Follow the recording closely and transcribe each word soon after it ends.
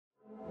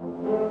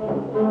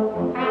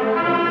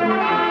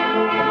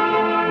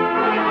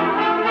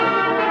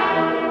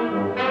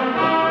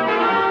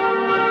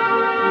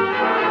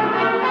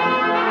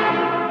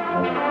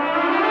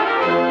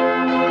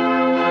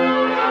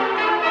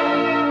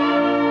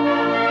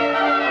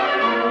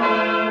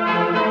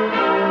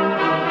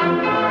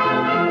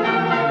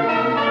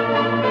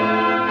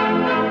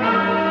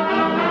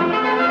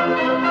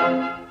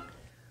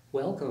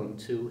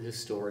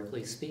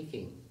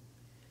speaking.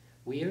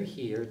 We are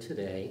here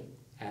today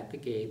at the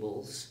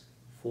Gables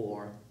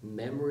for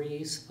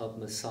Memories of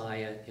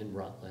Messiah in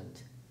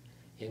Rutland.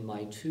 And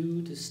my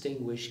two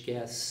distinguished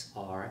guests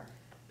are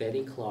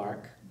Betty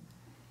Clark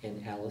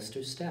and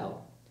Alastair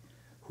Stout,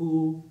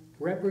 who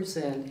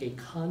represent a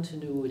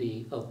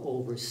continuity of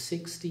over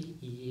 60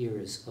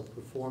 years of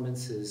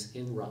performances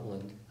in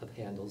Rutland of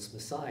Handel's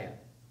Messiah.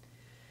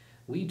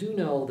 We do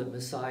know that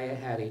Messiah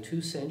had a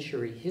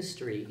 2-century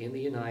history in the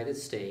United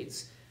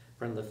States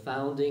from the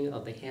founding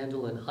of the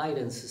Handel and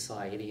Haydn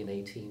Society in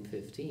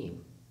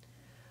 1815.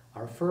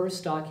 Our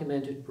first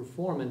documented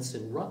performance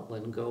in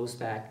Rutland goes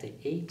back to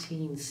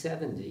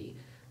 1870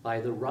 by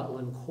the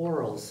Rutland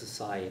Choral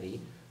Society,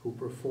 who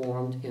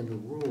performed in the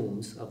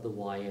rooms of the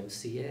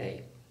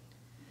YMCA.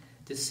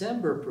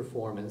 December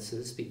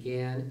performances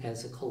began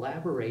as a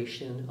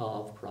collaboration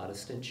of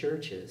Protestant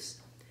churches.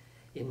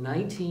 In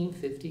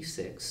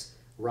 1956,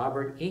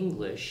 Robert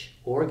English,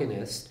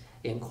 organist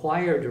and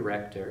choir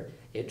director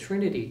at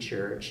Trinity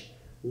Church,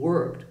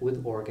 worked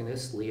with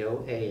organist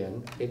Leo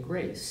Ayen at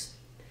Grace.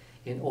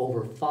 And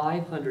over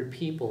 500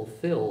 people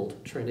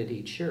filled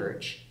Trinity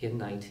Church in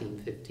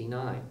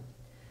 1959.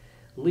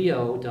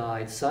 Leo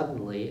died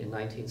suddenly in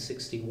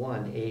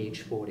 1961,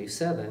 age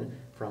 47,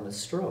 from a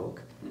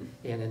stroke.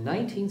 And in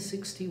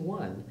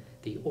 1961,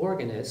 the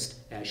organist,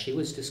 as she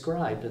was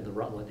described in the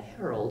Rutland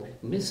Herald,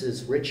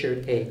 Mrs.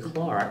 Richard A.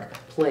 Clark,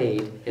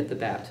 played at the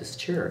Baptist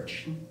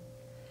Church.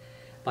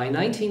 By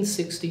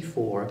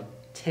 1964,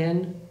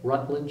 10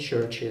 Rutland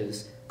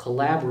churches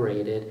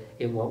collaborated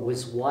in what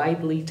was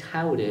widely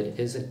touted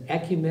as an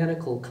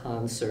ecumenical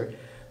concert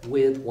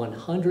with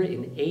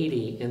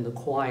 180 in the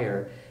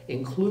choir,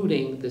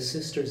 including the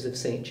Sisters of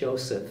St.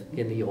 Joseph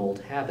in the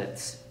Old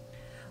Habits.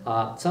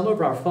 Some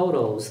of our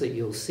photos that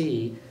you'll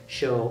see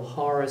show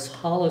Horace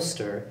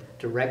Hollister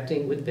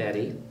directing with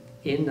Betty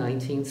in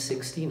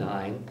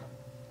 1969.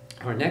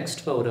 Our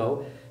next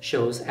photo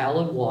shows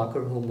Alan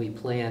Walker, whom we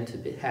plan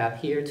to have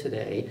here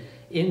today,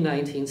 in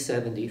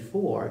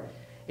 1974.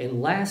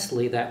 And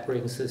lastly, that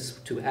brings us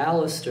to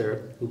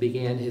Alastair, who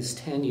began his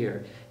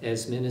tenure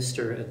as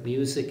Minister of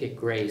Music at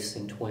Grace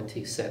in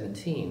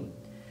 2017.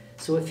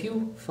 So a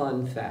few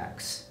fun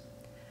facts.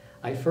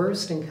 I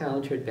first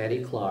encountered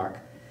Betty Clark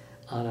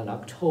on an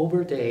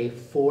October day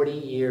 40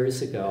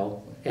 years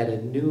ago at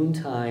a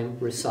noontime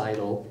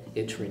recital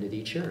at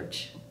Trinity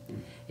Church.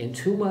 And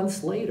 2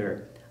 months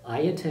later,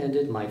 I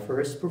attended my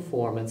first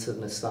performance of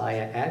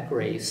Messiah at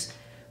Grace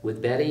with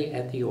Betty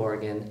at the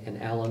organ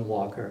and Alan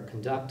Walker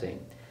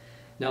conducting.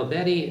 Now,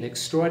 Betty, an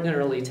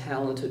extraordinarily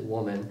talented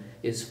woman,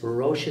 is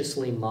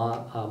ferociously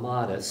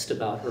modest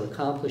about her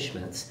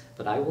accomplishments,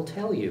 but I will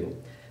tell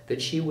you that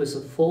she was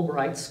a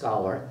Fulbright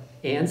scholar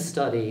and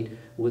studied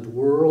with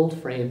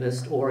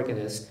world-famous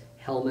organist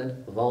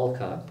Helmut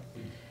Volka.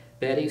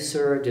 Betty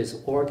served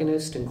as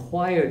organist and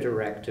choir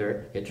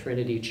director at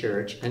Trinity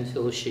Church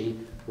until she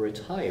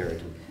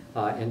retired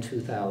in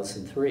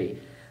 2003.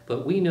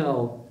 But we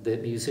know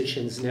that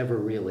musicians never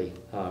really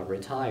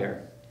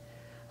retire.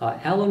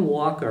 Alan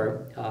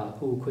Walker,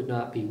 who could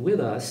not be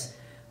with us,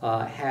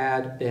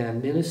 had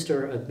been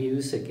Minister of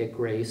Music at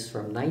Grace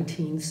from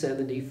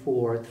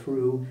 1974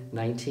 through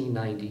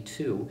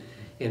 1992.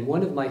 And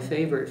one of my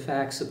favorite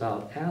facts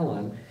about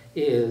Alan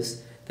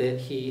is that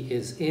he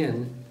is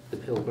in the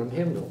Pilgrim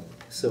Hymnal.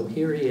 So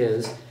here he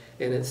is,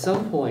 and at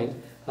some point,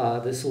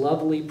 this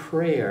lovely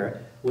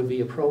prayer would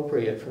be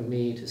appropriate for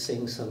me to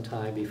sing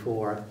sometime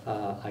before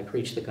I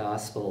preach the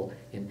gospel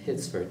in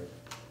Pittsburgh.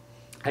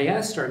 I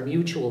asked our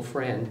mutual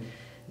friend,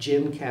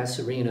 Jim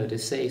Casarino, to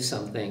say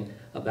something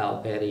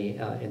about Betty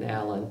and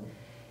Alan,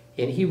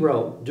 and he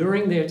wrote,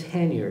 "During their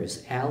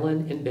tenures,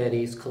 Alan and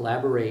Betty's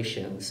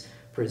collaborations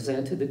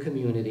presented the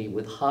community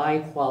with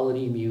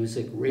high-quality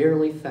music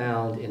rarely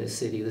found in a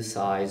city the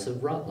size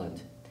of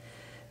Rutland.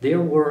 Their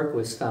work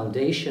was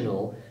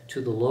foundational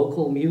to the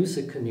local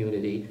music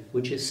community,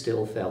 which is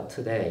still felt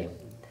today.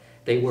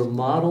 They were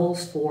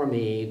models for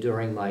me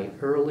during my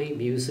early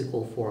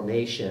musical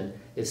formation,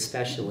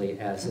 especially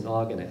as an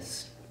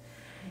organist."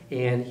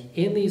 And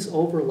in these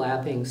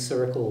overlapping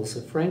circles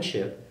of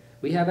friendship,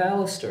 we have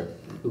Alastair,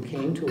 who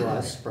came to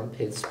us from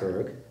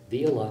Pittsburgh,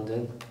 via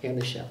London, and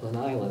the Shetland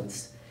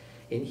Islands.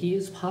 And he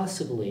is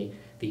possibly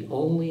the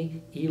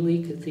only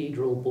Ely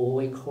Cathedral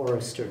boy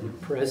chorister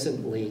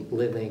presently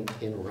living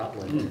in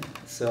Rutland.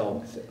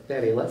 So,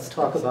 Betty, let's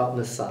talk about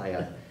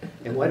Messiah.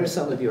 And what are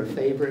some of your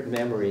favorite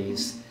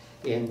memories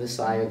in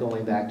Messiah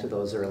going back to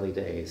those early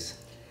days?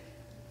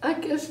 I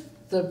guess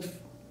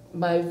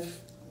my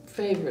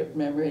favorite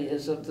memory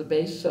is of the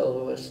bass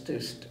soloist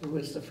who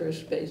was the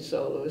first bass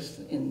soloist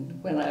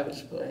when I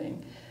was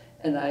playing.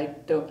 And I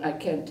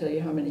can't tell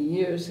you how many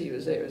years he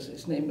was there.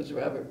 His name was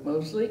Robert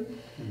Mosley,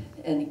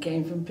 and he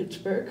came from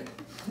Pittsburgh.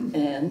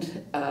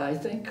 And I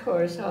think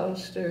Horace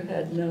Hollister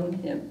had known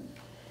him.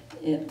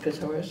 because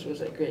Horace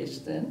was at Grace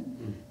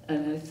then,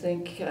 and I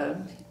think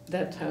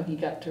that's how he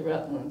got to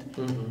Rutland,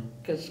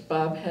 because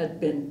Bob had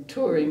been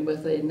touring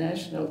with a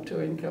national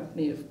touring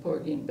company of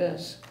Porgy and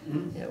Bess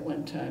at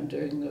one time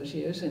during those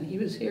years, and he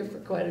was here for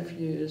quite a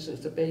few years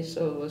as a bass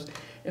soloist,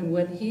 and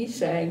when he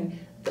sang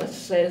 "Thus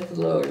saith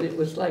the Lord," it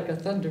was like a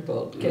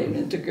thunderbolt came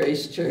into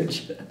Grace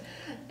Church.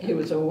 He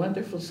was a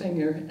wonderful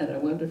singer and a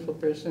wonderful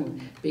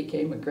person,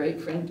 became a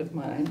great friend of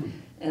mine,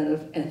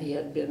 and he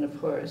had been of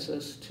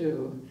Horace's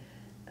too.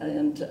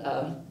 And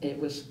he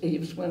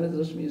was one of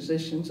those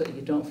musicians that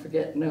you don't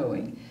forget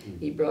knowing.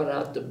 He brought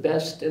out the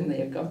best in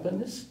the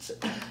accompanists.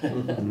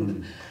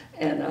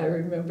 And I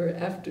remember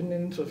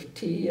afternoons of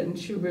tea and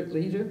Schubert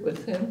Lieder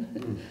with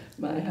him,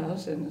 my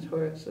house and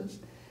Horace's.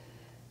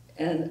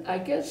 And I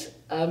guess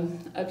I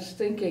was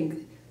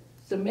thinking,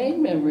 the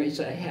main memories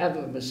I have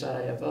of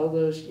Messiah of all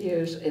those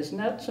years is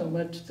not so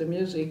much the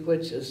music,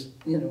 which is,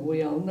 you know,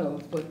 we all know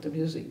what the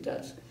music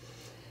does,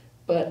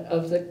 but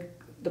of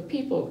the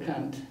people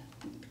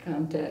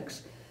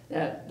contacts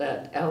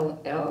that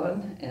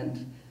Alan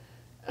and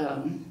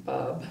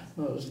Bob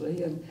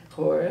Mosley and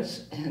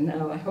Horace, and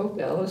now I hope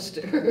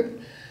Alastair,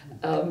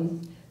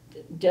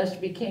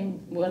 just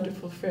became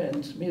wonderful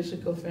friends,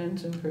 musical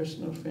friends and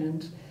personal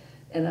friends.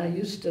 And I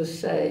used to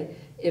say,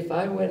 if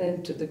I went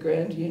into the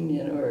Grand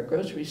Union or a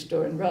grocery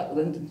store in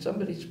Rutland and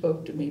somebody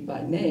spoke to me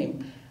by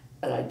name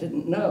and I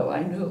didn't know,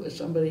 I knew it was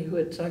somebody who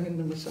had sung in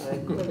the Messiah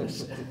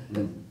chorus.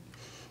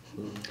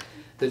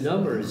 The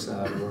numbers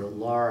were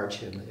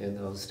large in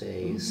those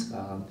days,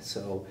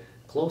 so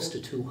close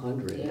to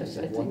 200 yes,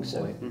 at I one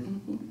think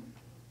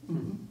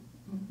point.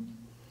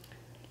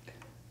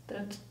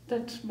 So.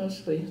 That's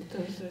mostly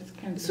those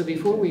kinds So of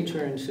before we things.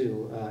 turn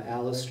to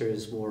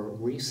Alastair's more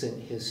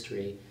recent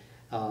history,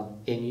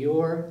 in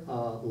your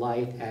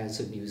life as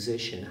a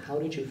musician, how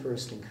did you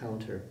first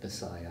encounter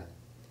Messiah?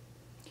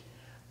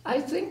 I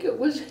think it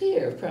was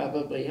here,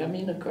 probably. I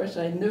mean, of course,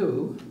 I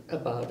knew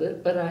about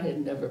it, but I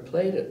had never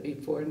played it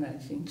before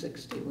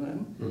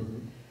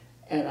 1961.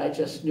 And I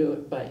just knew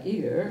it by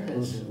ear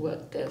as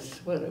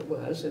that's what it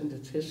was and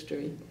its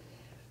history.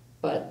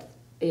 But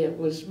it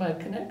was my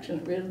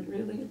connection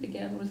really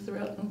began with the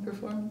Rutland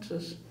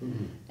performances.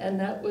 And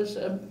that was,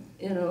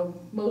 you know,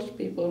 most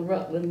people in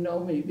Rutland know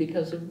me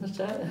because of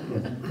Messiah.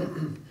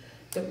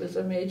 It was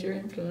a major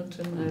influence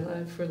in my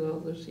life for all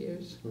those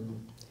years.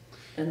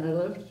 And I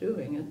loved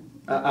doing it.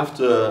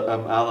 After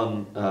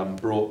Alan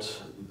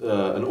brought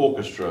an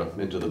orchestra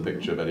into the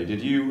picture, Betty,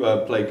 did you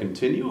play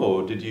continue,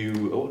 or did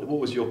you? What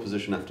was your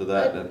position after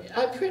that?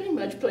 I pretty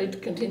much played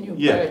continue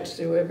parts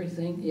through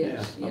everything.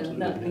 Yes,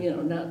 not you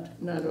know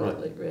not all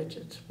like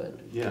Regents, but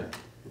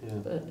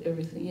but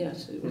everything.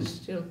 Yes, it was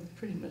still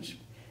pretty much.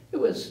 It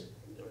was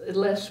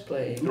less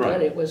playing,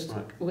 but it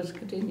was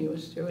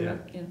continuous through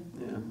it.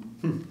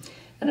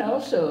 And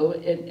also,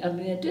 in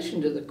addition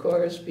to the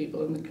chorus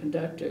people and the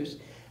conductors,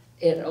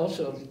 it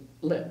also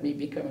let me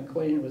become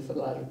acquainted with a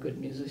lot of good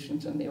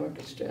musicians in the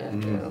orchestra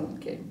after Alan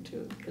came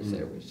too, because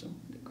there were some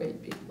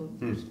great people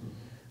in those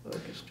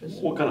orchestras.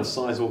 What kind of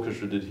size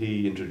orchestra did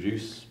he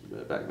introduce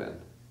back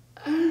then?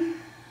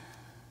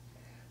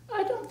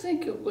 I don't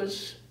think it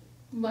was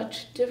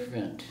much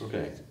different.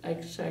 Okay.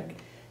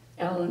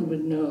 Alan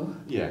would know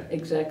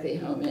exactly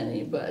how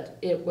many, but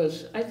it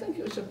was. I think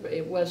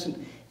it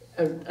wasn't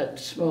a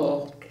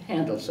small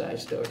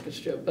Handel-sized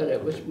orchestra, but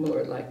it was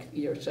more like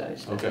your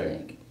size, I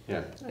think.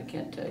 Yeah. I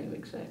can't tell you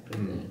exactly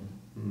that.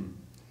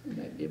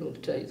 I might be able to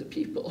tell you the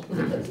people.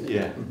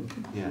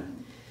 Yeah.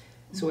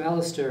 So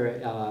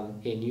Alastair,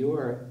 in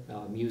your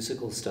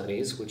musical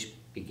studies, which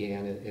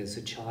began as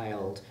a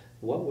child,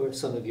 what were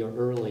some of your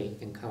early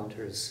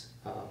encounters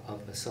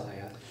of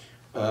Messiah?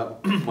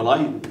 Well,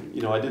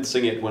 I did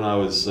sing it when I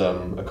was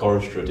a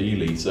chorister at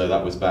Ely, so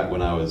that was back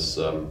when I was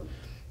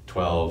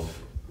 12,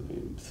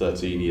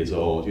 13 years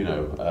old, you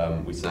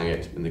know. We sang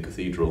it in the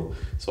cathedral,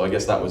 so I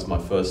guess that was my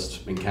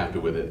first encounter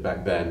with it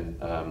back then,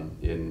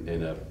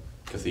 in a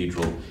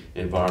cathedral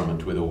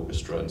environment with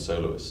orchestra and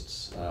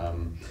soloists.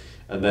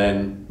 And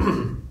then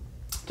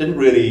didn't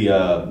really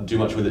do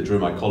much with it during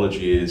my college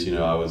years, you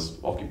know. I was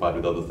occupied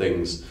with other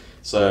things,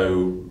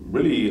 so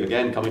really,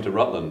 again, coming to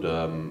Rutland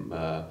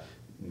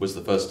was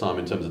the first time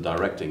in terms of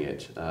directing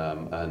it,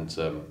 and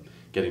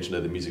getting to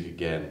know the music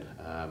again.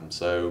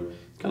 So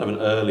kind of an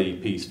early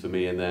piece for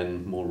me, and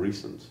then more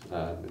recent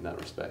in that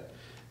respect.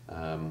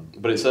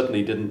 But it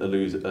certainly didn't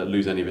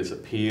lose any of its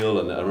appeal.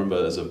 And I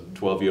remember as a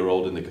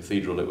 12-year-old in the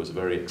cathedral, it was a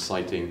very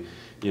exciting,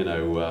 you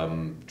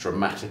know,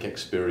 dramatic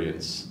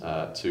experience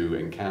to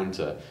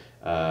encounter.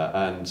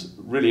 And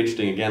really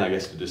interesting, again, I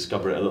guess, to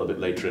discover it a little bit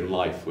later in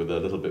life with a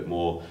little bit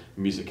more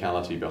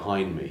musicality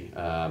behind me,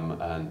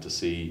 and to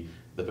see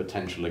the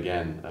potential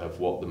again of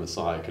what the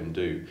Messiah can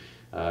do.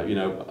 You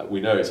know, we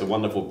know it's a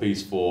wonderful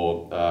piece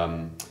for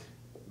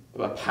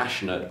a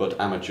passionate but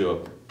amateur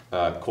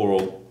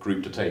choral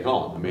group to take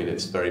on. I mean,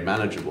 it's very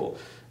manageable.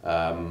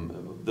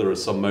 There are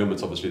some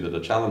moments, obviously, that are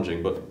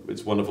challenging, but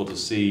it's wonderful to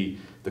see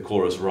the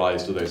chorus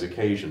rise to those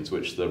occasions,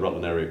 which the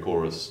Rutland Area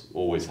Chorus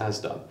always has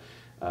done.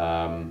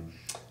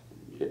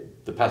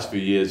 the past few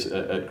years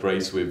at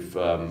Grace, we've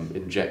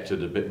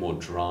injected a bit more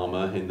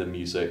drama in the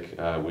music.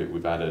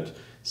 We've added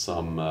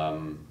some,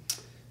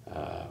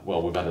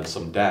 we've added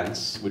some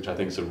dance, which I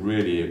think is a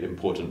really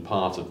important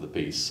part of the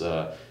piece.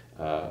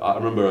 I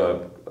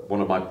remember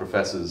one of my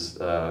professors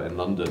in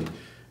London,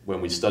 when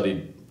we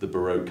studied the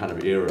Baroque kind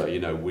of era, you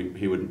know,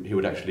 he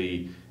would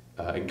actually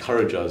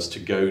encourage us to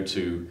go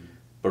to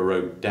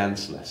Baroque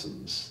dance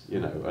lessons, you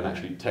know, and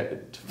actually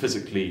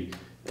physically,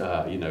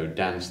 you know,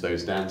 dance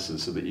those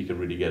dances so that you can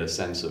really get a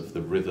sense of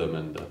the rhythm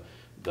and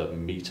the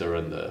meter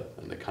and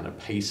the kind of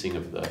pacing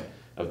of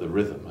the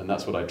rhythm. And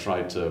that's what I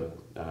tried to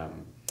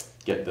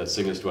get the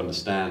singers to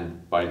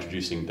understand by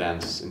introducing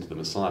dance into the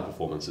Messiah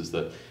performance, is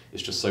that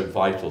it's just so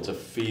vital to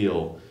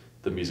feel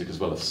the music as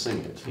well as sing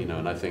it, you know.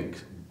 And I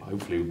think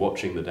hopefully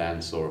watching the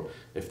dance, or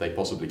if they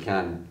possibly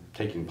can,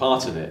 taking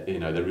part in it, you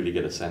know, they really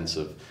get a sense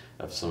of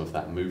some of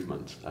that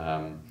movement.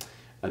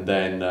 And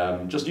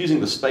then just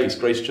using the space,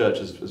 Grace Church,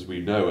 as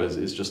we know,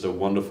 is just a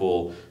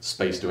wonderful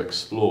space to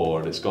explore,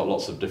 and it's got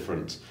lots of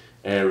different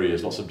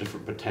areas, lots of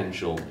different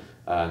potential.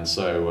 And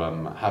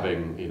so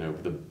having, you know,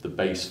 the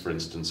bass, for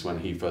instance, when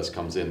he first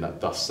comes in, that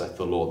 "Thus saith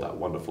the Lord," that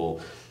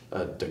wonderful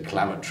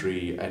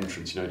declamatory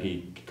entrance, you know,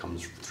 he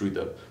comes through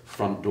the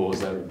front doors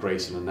there at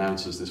Grace and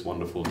announces this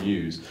wonderful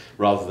news,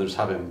 rather than just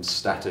have him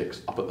static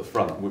up at the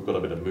front. We've got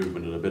a bit of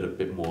movement and a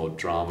bit more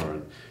drama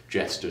and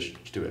gestures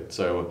to it.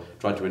 So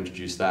tried to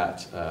introduce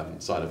that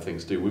side of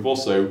things too. We've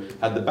also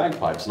had the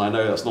bagpipes, and I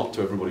know that's not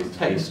to everybody's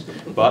taste,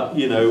 but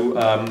you know,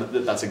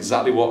 that's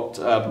exactly what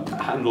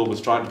Handel was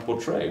trying to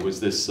portray,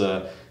 was this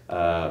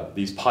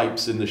these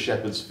pipes in the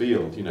shepherd's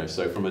field, you know.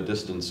 So from a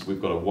distance,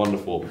 we've got a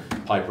wonderful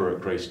piper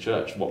at Grace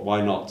Church.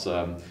 Why not,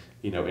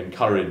 you know,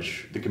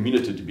 encourage the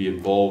community to be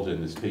involved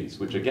in this piece,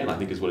 which again I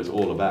think is what it's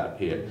all about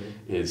here,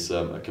 is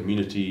a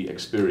community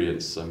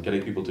experience,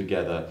 getting people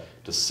together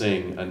to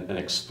sing and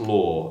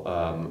explore,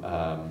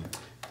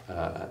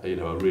 you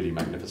know, a really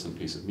magnificent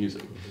piece of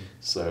music.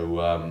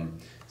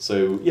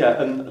 So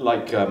yeah, and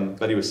like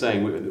Betty was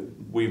saying,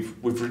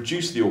 we've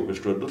reduced the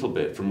orchestra a little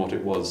bit from what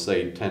it was,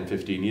 say, 10,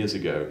 15 years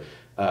ago,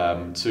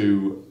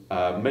 to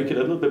make it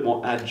a little bit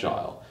more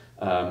agile.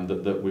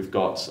 That we've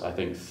got, I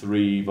think,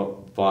 3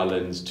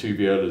 violins, 2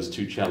 violas,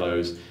 2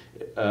 cellos,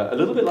 a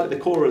little bit like the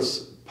chorus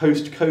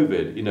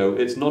post-COVID. You know,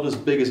 it's not as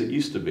big as it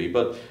used to be,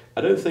 but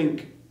I don't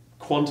think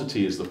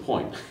quantity is the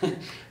point.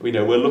 You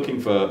know, we're looking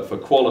for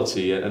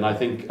quality, and I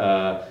think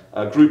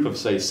a group of,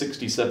 say,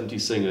 60, 70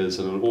 singers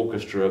and an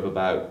orchestra of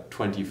about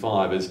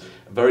 25 is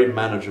very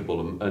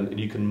manageable, and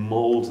you can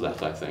mould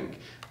that, I think,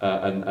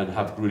 and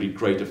have really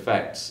great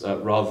effects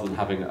rather than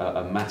having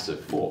a massive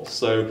force.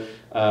 So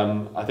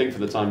I think for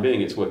the time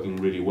being it's working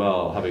really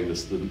well, having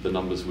the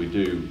numbers we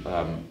do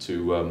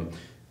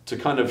to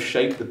kind of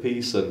shape the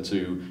piece and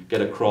to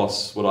get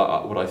across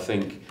what I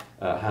think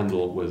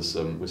Handel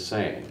was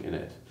saying in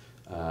it.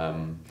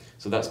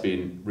 So that's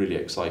been really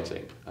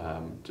exciting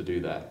to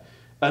do that.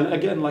 And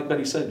again, like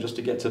Betty said, just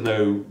to get to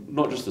know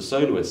not just the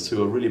soloists,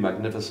 who are really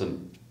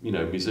magnificent, you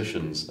know,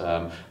 musicians,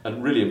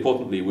 and really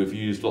importantly, we've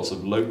used lots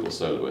of local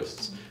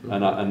soloists.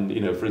 And you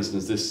know, for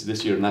instance,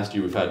 this year and last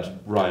year we've had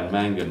Ryan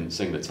Mangan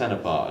sing the tenor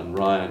part, and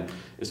Ryan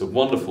is a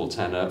wonderful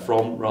tenor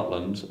from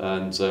Rutland,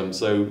 and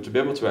so to be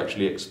able to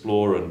actually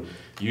explore and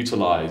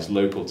utilise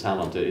local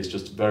talent is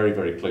just very,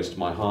 very close to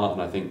my heart,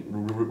 and I think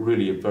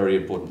really a very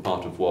important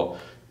part of what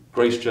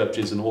Grace Church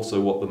is, and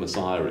also what the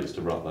Messiah is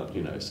to Rutland,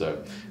 you know.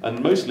 So,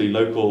 and mostly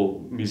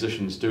local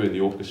musicians too in the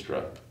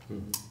orchestra,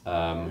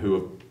 who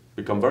have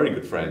become very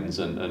good friends,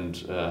 and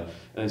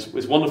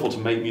it's wonderful to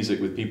make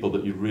music with people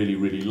that you really,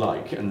 really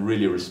like and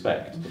really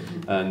respect.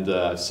 And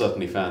I've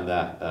certainly found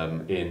that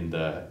in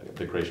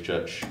the Grace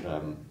Church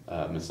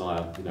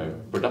Messiah, you know,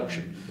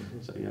 production.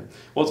 So yeah,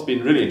 what's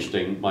been really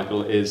interesting,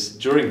 Michael, is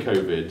during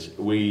COVID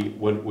we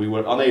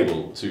were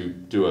unable to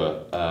do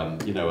a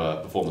you know,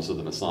 a performance of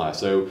the Messiah.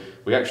 So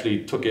we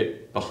actually took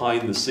it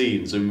behind the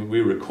scenes and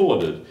we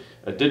recorded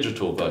a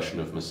digital version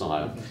of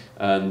Messiah,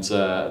 and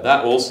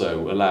that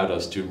also allowed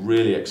us to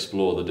really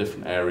explore the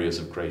different areas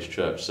of Grace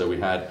Church. So we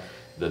had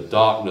the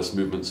darkness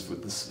movements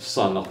with the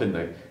sun up in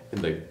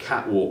the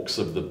catwalks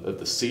of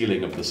the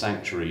ceiling of the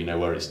sanctuary, you know,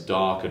 where it's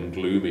dark and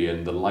gloomy,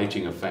 and the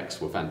lighting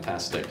effects were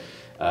fantastic.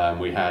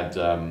 We had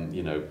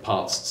you know,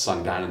 parts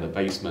sung down in the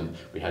basement.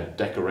 We had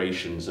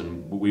decorations,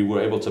 and we were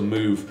able to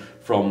move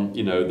from,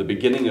 you know, the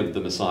beginning of the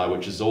Messiah,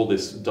 which is all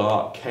this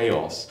dark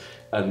chaos,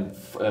 and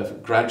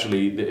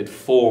gradually it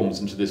forms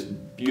into this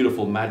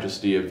beautiful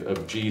majesty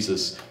of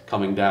Jesus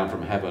coming down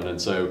from heaven.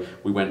 And so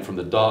we went from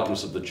the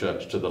darkness of the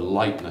church to the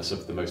lightness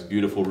of the most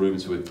beautiful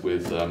rooms with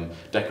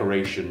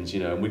decorations, you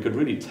know, and we could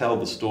really tell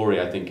the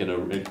story, I think,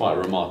 in quite a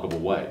remarkable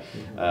way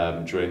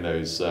during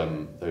those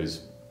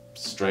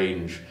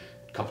strange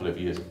couple of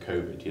years of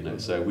COVID, you know.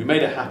 So we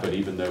made it happen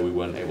even though we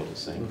weren't able to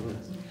sing.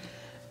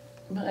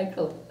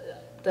 Michael,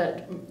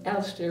 that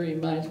Alastair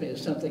reminds me of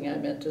something I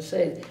meant to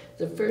say.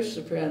 The first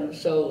soprano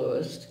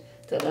soloist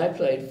that I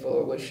played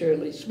for was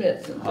Shirley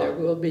Smith, and there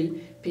will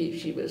be,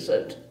 she was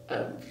a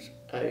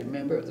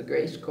member of the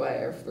Grace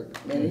Choir for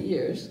many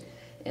years,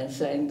 and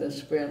sang the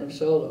soprano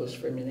solos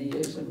for many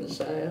years in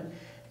Messiah.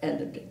 And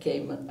it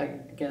became,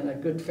 again, a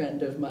good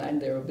friend of mine.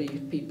 There will be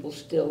people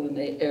still in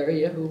the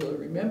area who will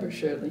remember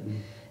Shirley,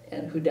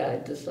 and who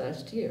died this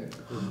last year.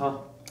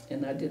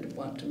 And I did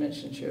want to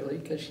mention Shirley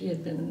because she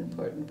had been an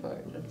important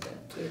part of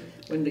that too,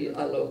 when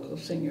a local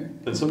singer.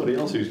 And somebody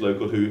else who's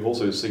local who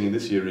also is singing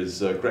this year is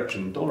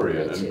Gretchen Dwyer.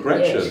 And Yes,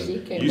 Gretchen she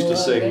came used to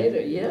along sing,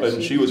 later, yes.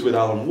 and she was with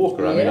Alan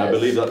Walker. I mean, I Yes.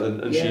 believe that,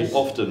 and Yes. she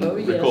often Oh,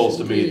 yes, recalls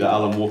to me indeed. the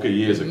Alan Walker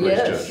years at Grace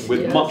Yes, Church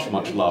with yes.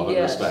 much love and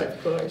Yes, respect.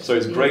 of course, So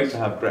it's great yes. to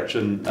have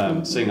Gretchen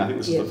sing. I think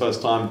this is Yes. the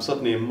first time,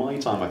 certainly in my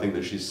time, I think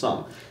that she's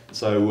sung.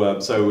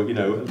 So, you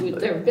know,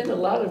 There have been a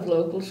lot of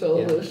local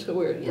soloists who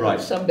were, you know, Right.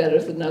 some better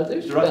than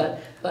others, Right.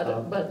 but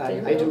they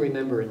I do were.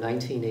 remember in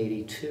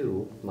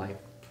 1982, my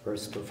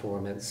first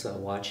performance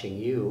watching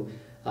you,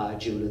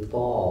 Judith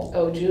Ball.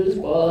 Oh,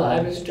 Judith Ball, I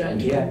was trying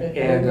to Yeah, remember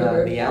and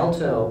her. the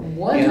alto. And I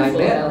Wonderful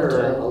met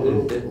her alto. a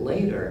little bit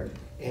later,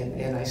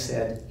 and I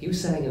said, "You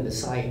sang in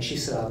Messiah," and she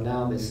said, "I'm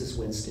now Mrs.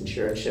 Winston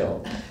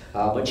Churchill."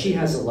 But she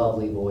has a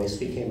lovely voice,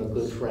 became a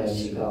good friend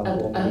An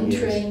over the years.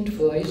 untrained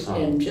voice Ah.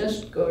 and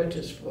just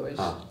gorgeous voice,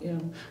 Ah. you know.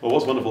 well,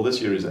 what's wonderful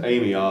this year is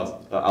Amy, our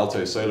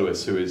alto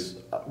soloist, who is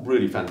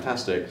really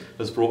fantastic,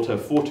 has brought her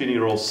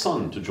 14-year-old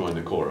son to join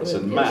the chorus,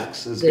 and Yes,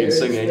 Max has been there's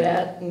singing.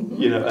 that, mhm.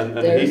 You know, and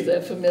There's he,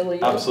 the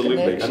familial absolutely,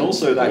 and connection.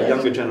 also that Yes.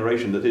 younger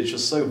generation, that it's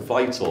just so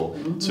vital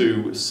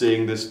to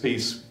seeing this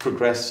piece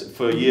progress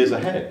for years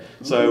ahead.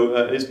 So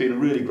it's been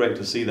really great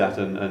to see that,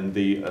 and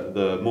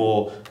the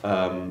more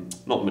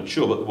not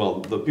mature, but well,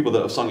 the people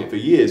that have sung it for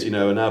years, you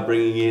know, are now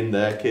bringing in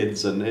their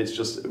kids, and it's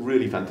just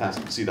really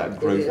fantastic to see that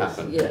growth is,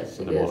 happen yes,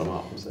 from it the is. bottom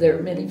up. There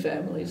are many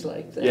families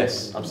like that.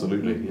 Yes,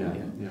 absolutely, yeah.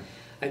 Yeah.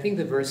 I think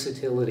the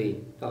versatility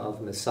of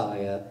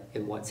Messiah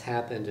and what's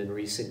happened in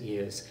recent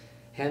years,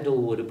 Handel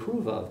would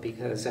approve of,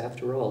 because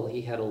after all,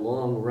 he had a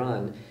long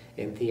run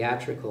in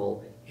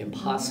theatrical,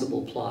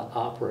 impossible plot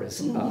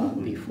operas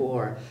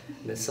before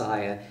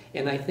Messiah.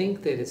 And I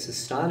think that it's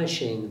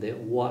astonishing that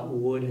what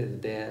would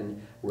have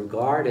been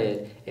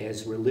regarded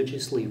as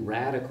religiously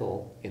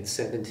radical in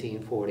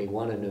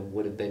 1741 and it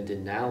would have been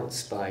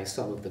denounced by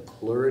some of the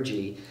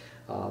clergy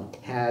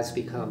has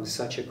become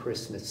such a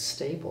Christmas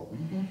staple.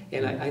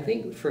 And I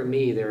think for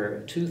me there are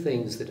two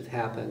things that have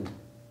happened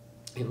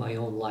in my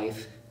own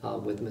life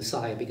with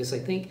Messiah, because I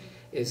think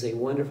it's a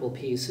wonderful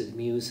piece of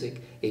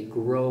music. It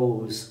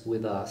grows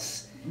with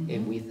us,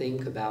 and we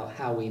think about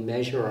how we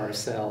measure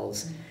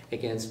ourselves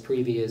against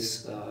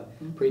previous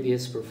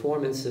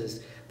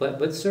performances.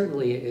 But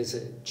certainly as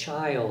a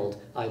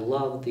child, I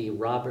loved the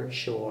Robert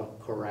Shaw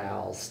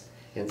chorales.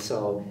 And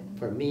so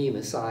for me,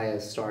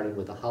 Messiah started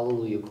with a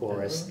Hallelujah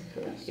chorus.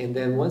 And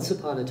then once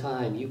upon a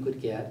time, you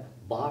could get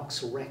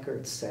box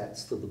record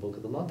sets through the Book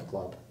of the Month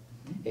Club.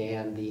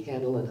 And the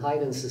Handel and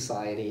Haydn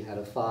Society had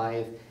a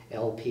 5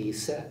 LP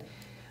set.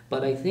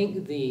 But I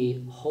think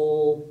the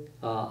whole,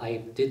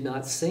 I did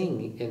not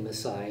sing in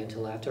Messiah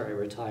until after I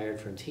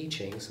retired from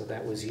teaching, so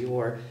that was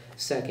your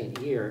second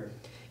year.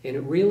 And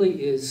it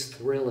really is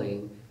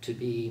thrilling to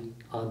be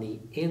on the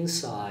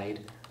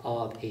inside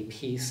of a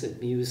piece of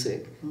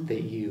music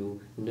that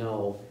you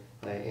know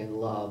and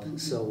love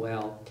so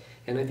well.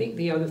 And I think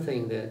the other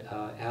thing that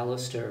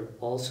Alastair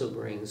also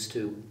brings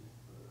to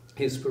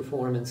his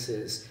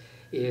performances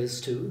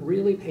is to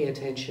really pay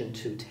attention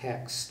to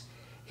text.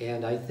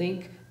 And I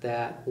think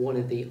that one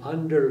of the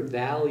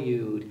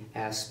undervalued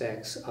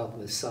aspects of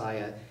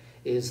Messiah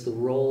is the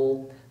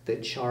role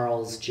that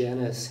Charles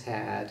Jennis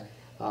had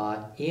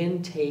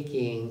in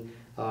taking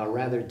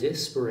rather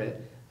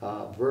disparate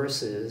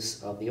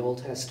verses of the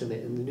Old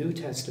Testament and the New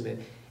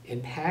Testament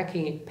and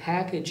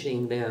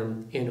packaging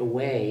them in a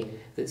way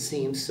that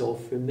seems so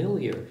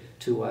familiar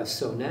to us.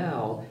 So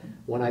now,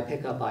 when I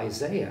pick up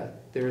Isaiah,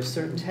 there are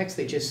certain texts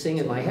they just sing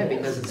in my head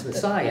because it's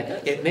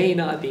Messiah. It may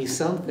not be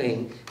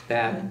something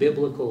that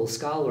biblical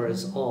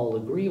scholars all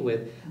agree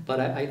with, but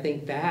I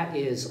think that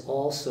is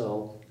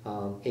also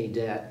a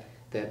debt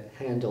that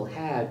Handel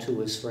had to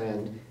his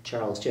friend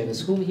Charles Jennis,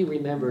 whom he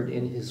remembered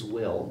in his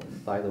will,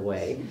 by the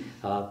way,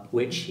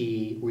 which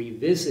he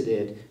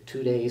revisited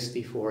 2 days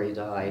before he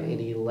died, and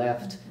he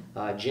left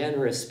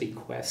generous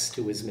bequests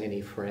to his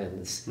many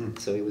friends.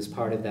 So he was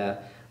part of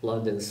that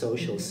London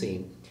social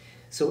scene.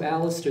 So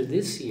Alastair,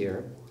 this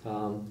year,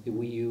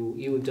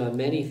 you have done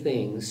many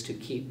things to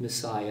keep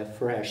Messiah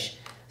fresh.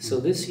 So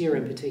this year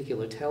in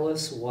particular, tell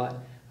us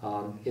what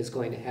is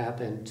going to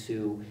happen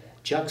to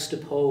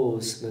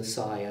juxtapose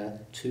Messiah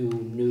to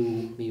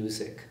new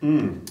music.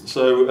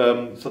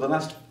 So for the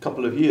last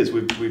couple of years,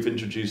 we've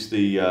introduced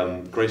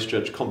the Grace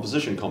Church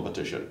Composition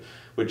Competition,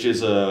 which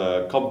is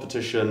a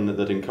competition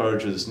that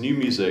encourages new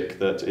music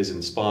that is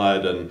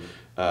inspired and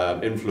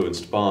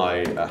influenced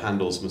by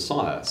Handel's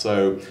Messiah.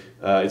 So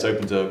it's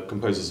open to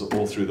composers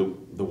all through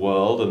the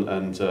world,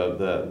 and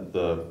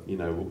you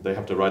know, they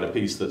have to write a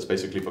piece that's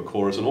basically for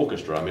chorus and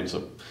orchestra. I mean, it's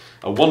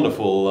a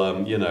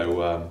wonderful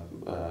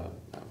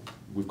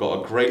we've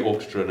got a great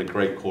orchestra and a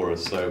great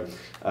chorus, so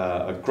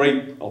a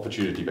great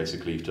opportunity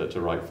basically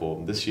to write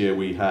for. This year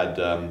we had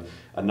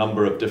a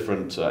number of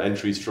different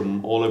entries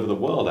from all over the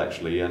world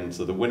actually, and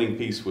so the winning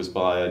piece was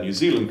by a New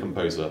Zealand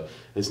composer.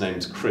 His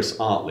name's Chris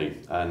Artley,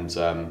 and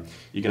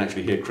you can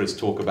actually hear Chris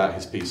talk about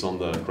his piece on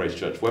the Grace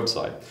Church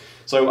website.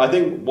 So I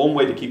think one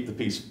way to keep the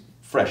piece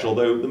fresh,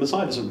 although the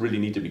Messiah doesn't really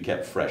need to be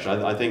kept fresh.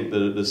 I think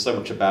that there's so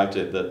much about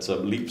it that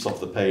leaps off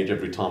the page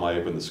every time I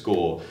open the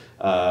score.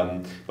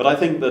 But I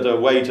think that a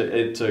way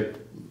to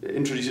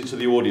introduce it to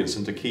the audience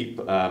and to keep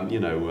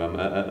an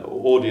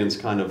audience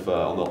kind of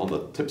on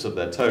the tips of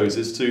their toes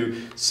is to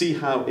see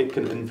how it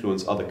can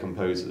influence other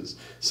composers.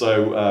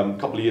 So a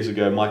couple of years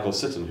ago, Michael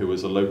Sitton, who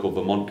was a local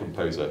Vermont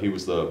composer, he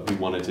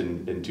won it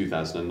in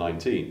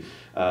 2019,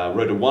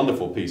 wrote a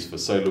wonderful piece for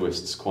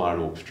soloists, choir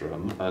and orchestra.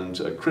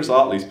 And Chris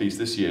Artley's piece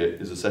this year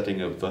is a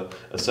setting of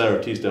a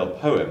Sarah Teasdale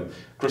poem,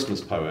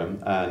 Christmas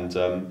poem, and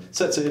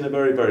sets it in a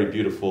very, very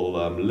beautiful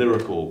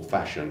lyrical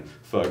fashion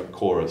for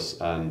chorus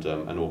and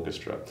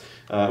orchestra.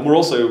 And we're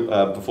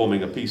also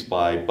performing a piece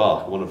by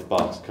Bach, one of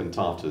Bach's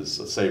cantatas,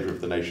 A Saviour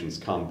of the Nations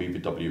Come,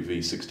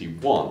 BWV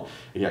 61.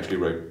 He actually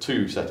wrote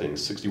two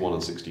settings, 61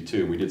 and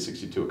 62, and we did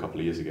 62 a couple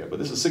of years ago. But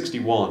this is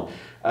 61,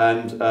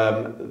 and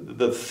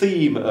the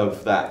theme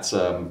of that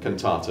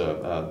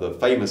cantata, the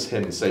famous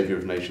hymn, Saviour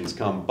of Nations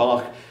Come,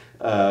 Bach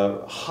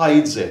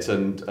hides it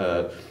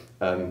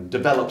and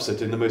develops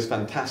it in the most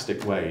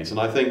fantastic ways. And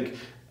I think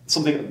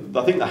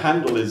the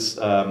Handel is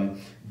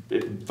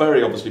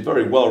obviously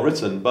very well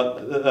written,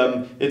 but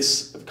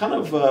it's kind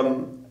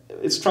of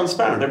it's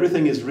transparent.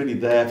 Everything is really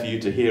there for you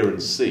to hear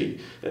and see.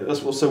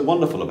 That's what's so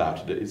wonderful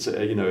about it. It's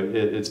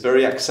it's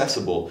very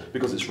accessible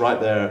because it's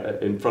right there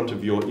in front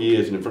of your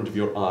ears and in front of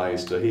your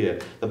eyes to hear.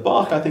 The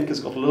Bach, I think,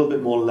 has got a little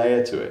bit more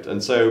layer to it,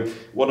 and so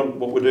what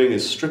we're doing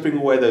is stripping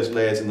away those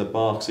layers in the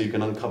Bach so you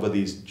can uncover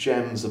these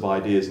gems of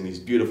ideas and these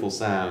beautiful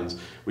sounds.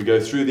 We go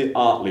through the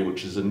Artley,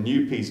 which is a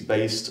new piece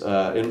based,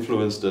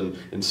 influenced and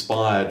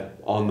inspired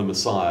on the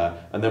Messiah,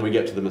 and then we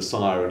get to the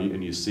Messiah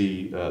and you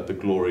see the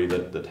glory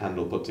that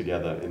Handel put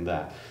together in that.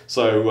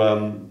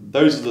 So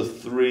those are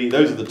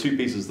the two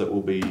pieces that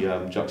will be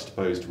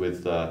juxtaposed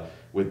with the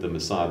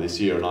Messiah this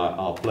year, and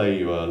I'll play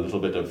you a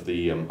little bit of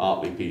the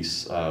Artley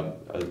piece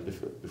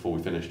before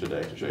we finish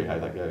today to show you how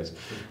that goes.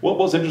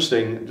 What's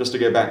interesting, just to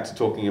go back to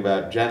talking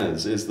about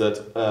Jenner's, is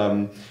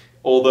that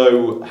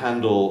although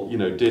Handel,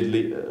 did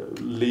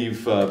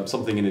leave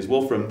something in his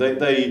Wolfram,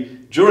 they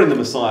during the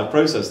Messiah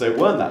process they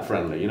weren't that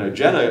friendly.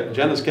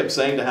 Jenner's kept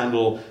saying to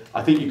Handel,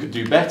 "I think you could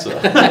do better,"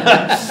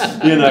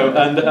 and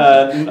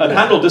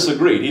Handel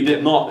disagreed. He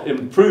did not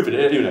improve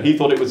it. He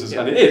thought it was,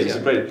 and it is. It's a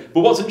great.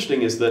 But what's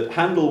interesting is that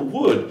Handel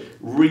would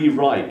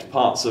rewrite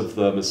parts of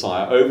the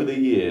Messiah over the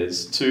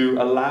years to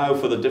allow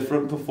for the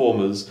different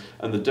performers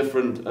and the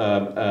different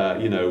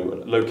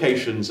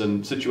locations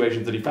and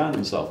situations that he found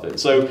himself in.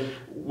 So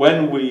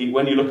when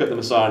you look at the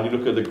Messiah and you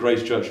look at the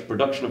Grace Church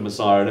production of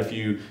Messiah, and if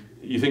you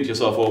think to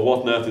yourself, well,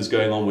 what on earth is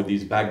going on with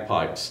these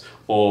bagpipes?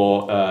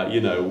 Or,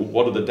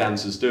 what are the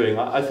dancers doing?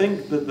 I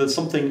think that there's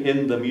something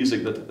in the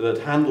music that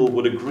Handel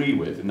would agree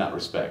with in that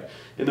respect,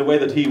 in the way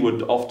that he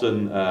would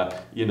often,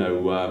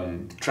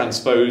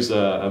 transpose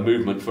a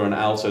movement for an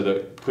alto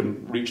that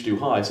couldn't reach too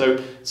high. So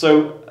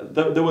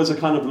there was a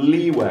kind of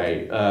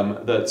leeway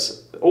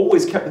that's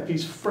always kept the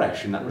piece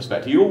fresh in that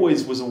respect. He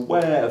always was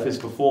aware of his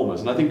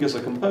performers, and I think as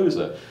a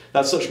composer,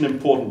 that's such an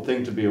important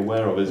thing to be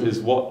aware of, is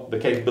what the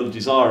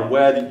capabilities are and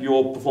where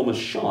your performers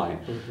shine.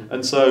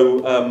 And so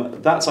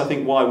that's, I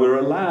think, why we're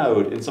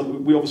allowed,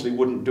 we obviously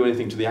wouldn't do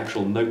anything to the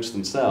actual notes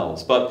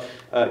themselves, but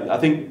I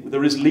think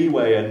there is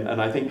leeway,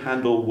 and I think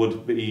Handel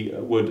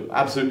would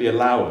absolutely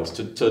allow us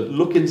to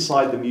look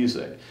inside the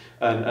music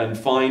and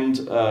find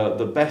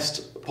the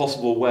best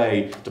possible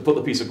way to put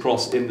the piece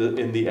across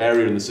in the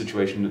area and the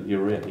situation that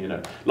you're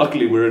in.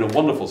 Luckily we're in a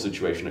wonderful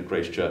situation at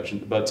Grace Church,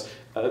 but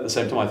at the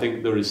same time I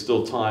think there is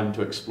still time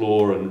to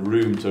explore and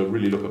room to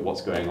really look at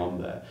what's going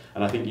on there,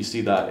 and I think you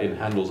see that in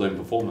Handel's own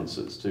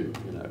performances too.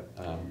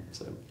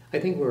 So I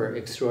think we're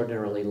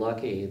extraordinarily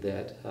lucky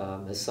that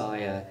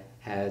Messiah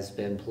has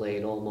been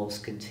played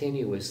almost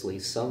continuously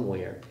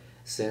somewhere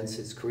since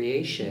its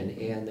creation,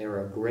 and there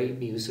are great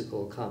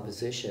musical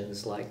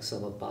compositions like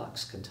some of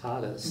Bach's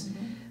cantatas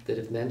that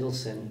if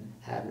Mendelssohn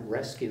hadn't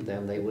rescued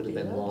them, they would have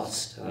been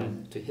lost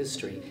to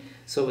history.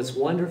 So it's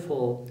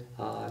wonderful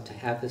to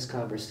have this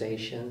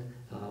conversation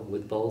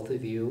with both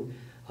of you.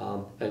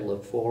 I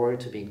look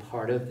forward to being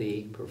part of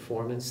the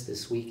performance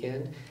this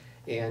weekend.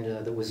 And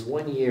there was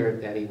one year,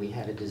 Betty, we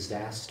had a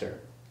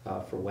disaster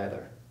for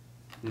weather.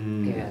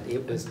 And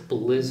it was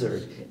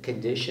blizzard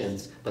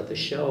conditions, but the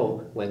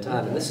show went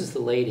on. And this is the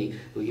lady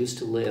who used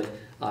to live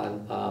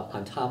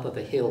on top of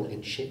a hill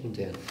in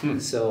Chittenden.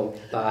 So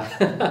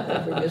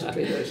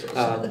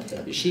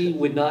she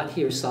would not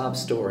hear sob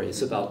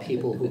stories about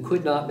people who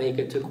could not make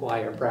it to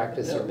choir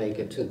practice or make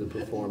it to the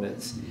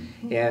performance.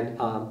 And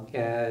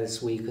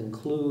as we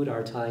conclude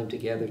our time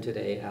together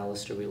today,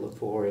 Alastair, we look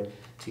forward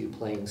to you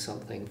playing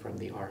something from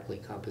the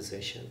Artley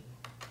composition.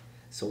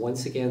 So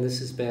once again, this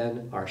has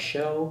been our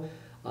show.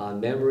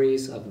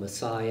 Memories of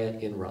Messiah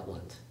in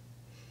Rutland.